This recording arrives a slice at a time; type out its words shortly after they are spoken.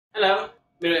Hello,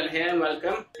 Mirel here and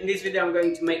welcome. In this video I'm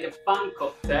going to make a fun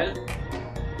cocktail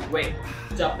with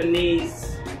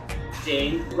Japanese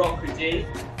gin, Roku Gin,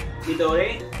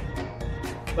 Midori,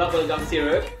 Bubblegum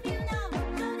syrup,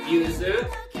 yuzu,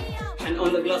 and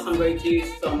on the glass I'm going to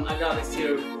use some agave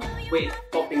syrup with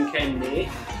popping candy.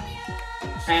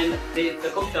 And the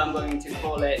cocktail I'm going to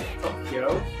call it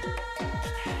Coctail.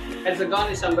 As a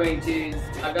garnish I'm going to use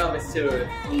agave syrup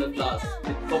on the glass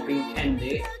with popping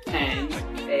candy and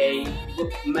a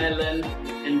melon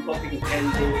and popping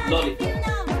candy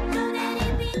lollipop.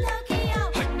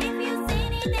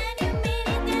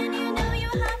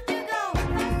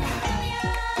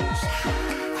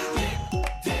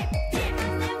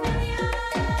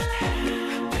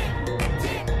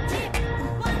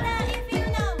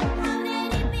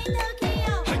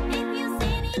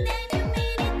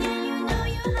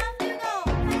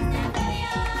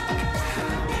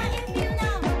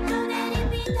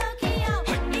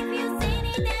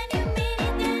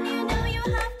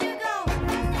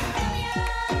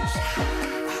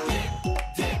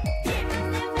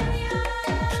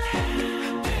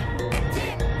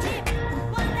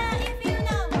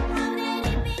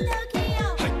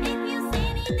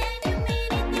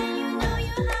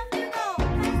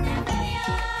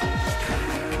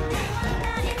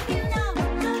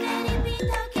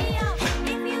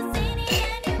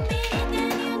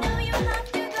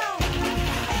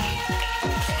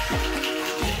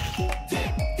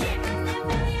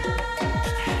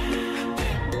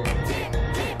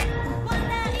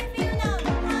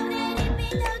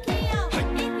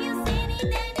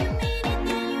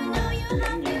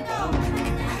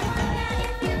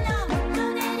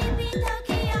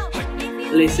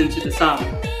 Listen to the sound.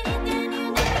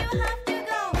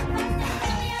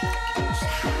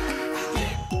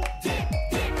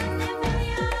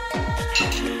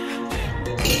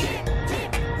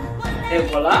 And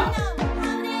voila!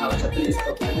 Our Japanese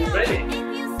cocktail is ready.